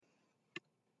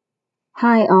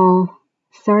Hi, all.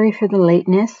 Sorry for the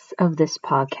lateness of this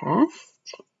podcast.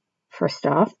 First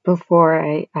off, before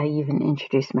I even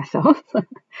introduce myself,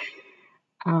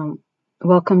 um,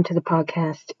 welcome to the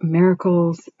podcast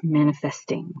Miracles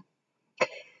Manifesting.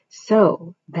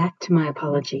 So, back to my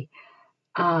apology.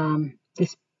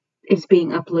 This is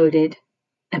being uploaded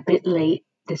a bit late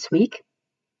this week.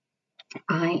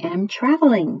 I am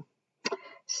traveling.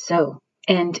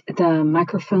 And the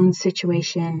microphone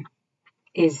situation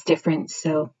is different,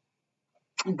 so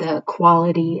the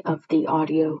quality of the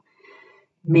audio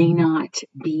may not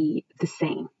be the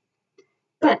same,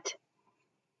 but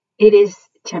it is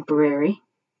temporary.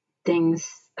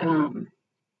 Things, the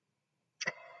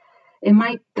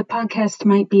podcast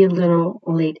might be a little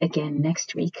late again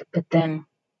next week, but then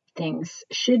things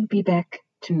should be back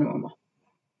to normal,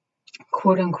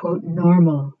 quote unquote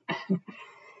normal.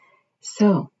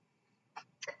 So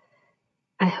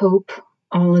I hope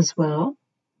all is well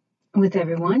with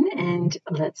everyone, and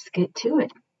let's get to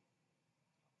it.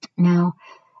 Now,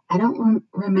 I don't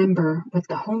remember what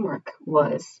the homework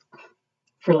was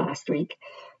for last week,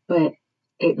 but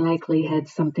it likely had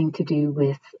something to do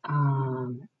with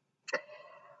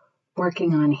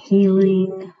working on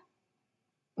healing,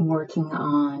 working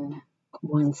on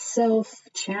oneself,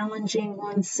 challenging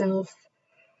oneself,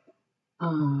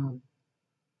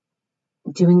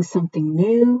 doing something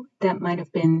new. That might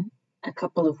have been a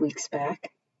couple of weeks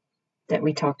back that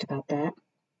we talked about that.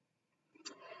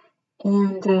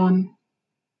 And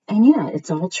yeah,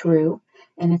 it's all true,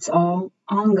 and it's all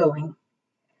ongoing.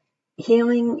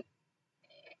 Healing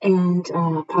and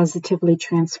positively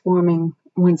transforming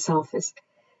oneself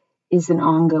is an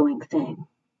ongoing thing.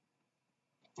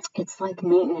 It's like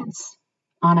maintenance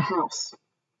on a house,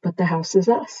 but the house is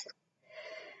us,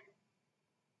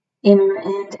 inner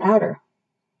and outer.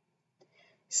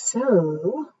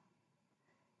 So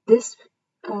this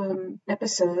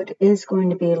episode is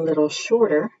going to be a little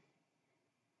shorter,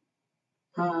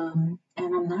 and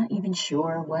I'm not even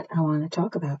sure what I want to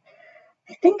talk about.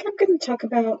 I think I'm going to talk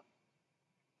about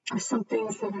some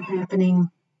things that are happening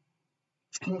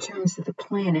in terms of the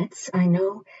planets. I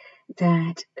know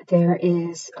that there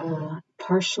is a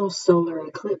partial solar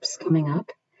eclipse coming up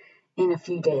in a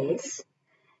few days,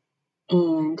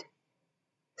 and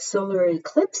solar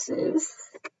eclipses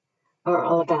are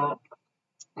all about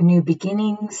new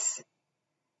beginnings,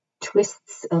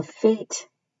 twists of fate,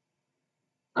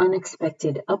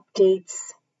 unexpected updates.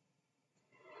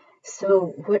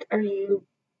 So what are you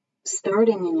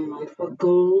starting in your life? What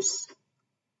goals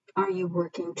are you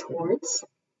working towards?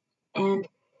 And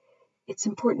it's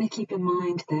important to keep in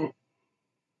mind that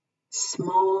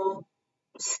small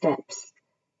steps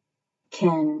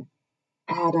can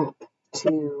add up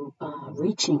to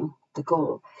reaching the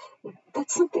goal.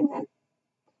 That's something that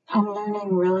I'm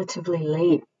learning relatively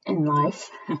late in life.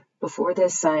 Before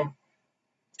this, I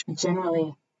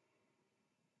generally,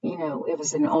 it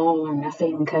was an all or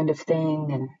nothing kind of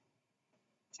thing, and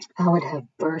I would have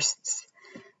bursts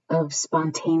of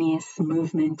spontaneous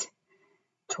movement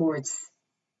towards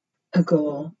a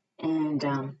goal, and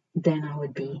then I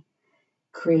would be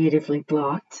creatively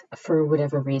blocked for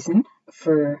whatever reason,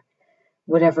 for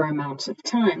whatever amounts of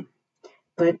time.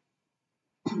 But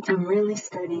I'm really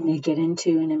starting to get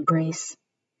into and embrace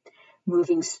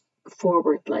moving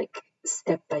forward, like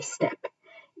step by step,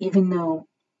 even though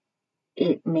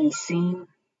it may seem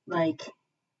like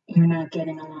you're not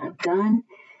getting a lot done.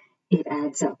 It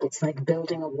adds up. It's like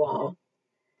building a wall,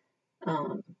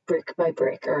 brick by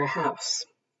brick, or a house.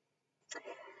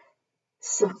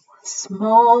 So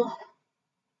small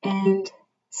and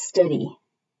steady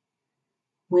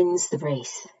wins the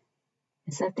race.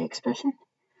 Is that the expression?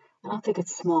 I don't think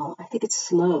it's small. I think it's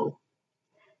slow.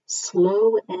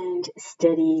 Slow and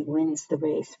steady wins the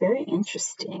race. Very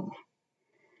interesting.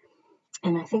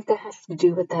 And I think that has to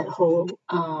do with that whole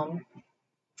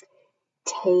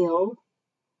tale,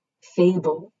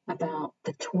 fable about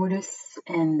the tortoise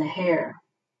and the hare.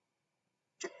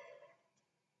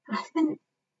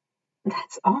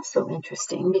 That's also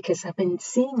interesting because I've been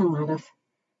seeing a lot of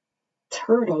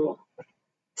turtle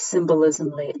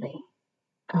symbolism lately.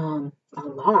 A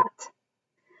lot.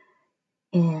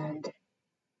 And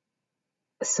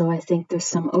so I think there's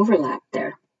some overlap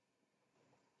there.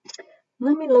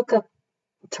 Let me look up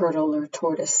turtle or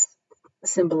tortoise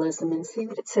symbolism and see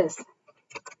what it says.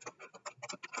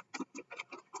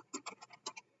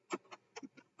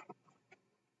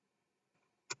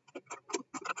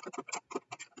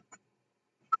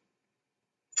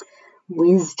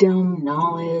 Wisdom,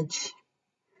 knowledge.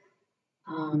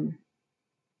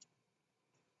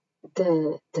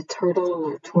 The turtle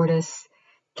or tortoise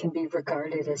can be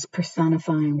regarded as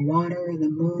personifying water, the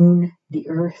moon, the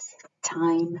earth,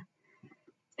 time,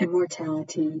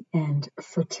 immortality, and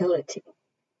fertility.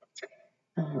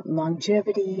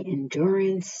 Longevity,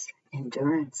 endurance,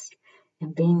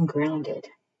 and being grounded.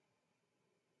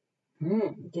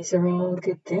 These are all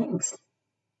good things.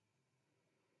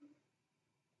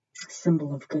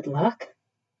 Symbol of good luck.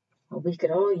 Well, we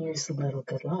could all use a little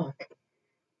good luck.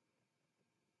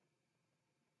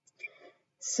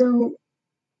 So,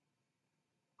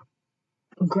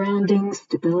 grounding,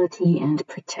 stability, and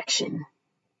protection.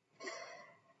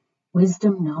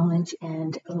 Wisdom, knowledge,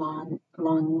 and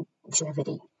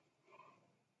longevity.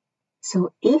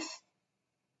 So if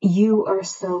you are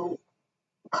so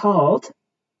called,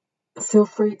 feel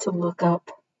free to look up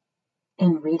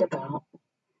and read about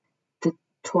the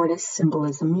tortoise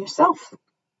symbolism yourself.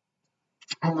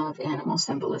 I love animal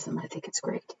symbolism. I think it's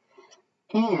great.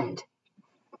 And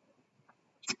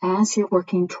as you're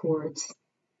working towards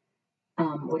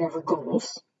whatever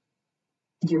goals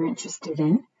you're interested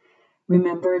in,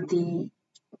 remember the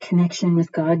connection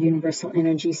with God, universal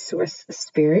energy, source,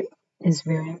 spirit is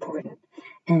very important.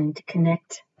 And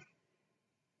connect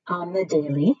on the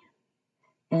daily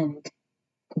and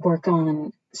work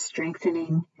on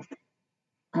strengthening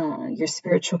your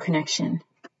spiritual connection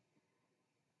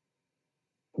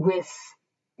with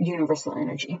universal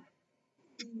energy,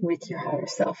 with your higher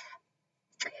self,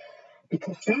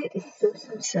 because that is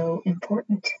so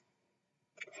important.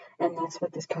 And that's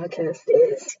what this podcast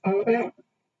is all about.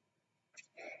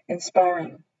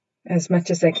 Inspiring as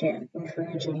much as I can,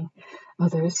 encouraging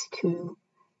others to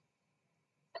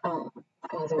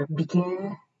either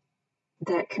begin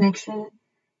that connection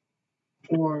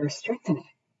or strengthen it,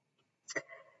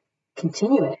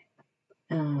 continue it,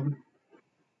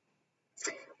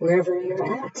 wherever you're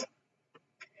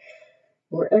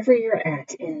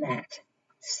at in that.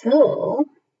 So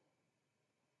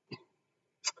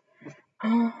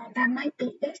that might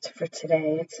be it for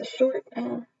today. It's a short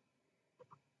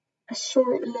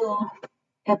little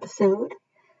episode,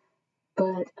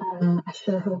 but I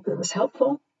sure hope it was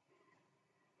helpful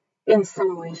in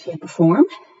some way, shape, or form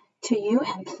to you.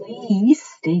 And please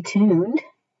stay tuned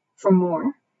for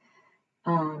more.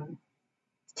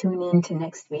 Tune in to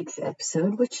next week's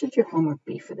episode. What should your homework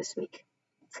be for this week?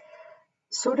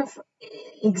 Sort of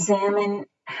examine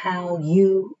how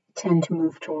you tend to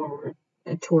move toward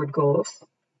goals,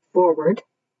 forward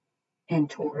and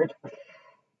toward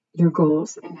your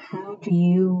goals, and how do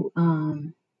you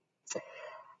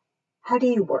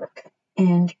work,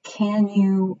 and can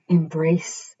you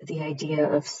embrace the idea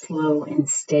of slow and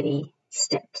steady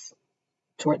steps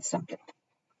towards something,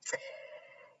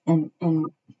 and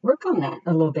work on that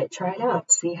a little bit, try it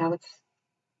out, see how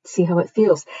it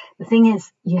feels. The thing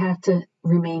is, you have to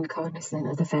remain cognizant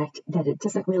of the fact that it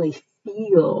doesn't really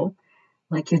feel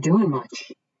like you're doing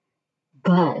much,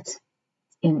 but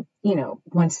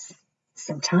once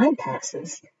some time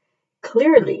passes,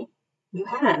 clearly you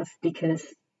have, because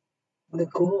the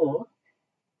goal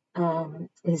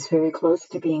is very close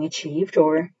to being achieved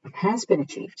or has been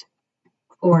achieved,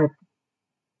 or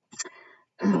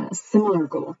a similar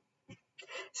goal.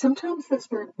 Sometimes as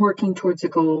we're working towards a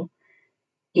goal,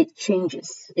 it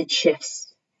changes, it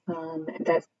shifts.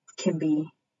 That can be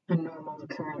a normal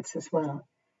occurrence as well.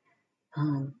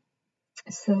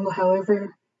 So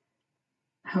however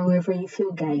you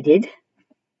feel guided,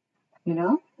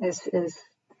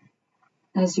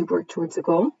 as you work towards a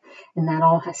goal, and that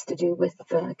all has to do with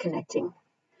connecting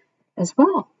as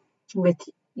well with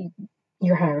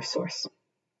your higher source.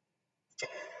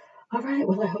 All right,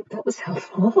 well, I hope that was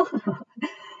helpful.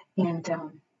 And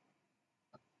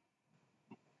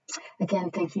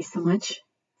again, thank you so much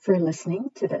for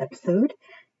listening to the episode,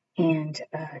 and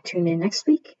tune in next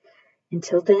week.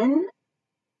 Until then,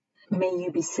 may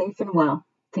you be safe and well.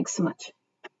 Thanks so much.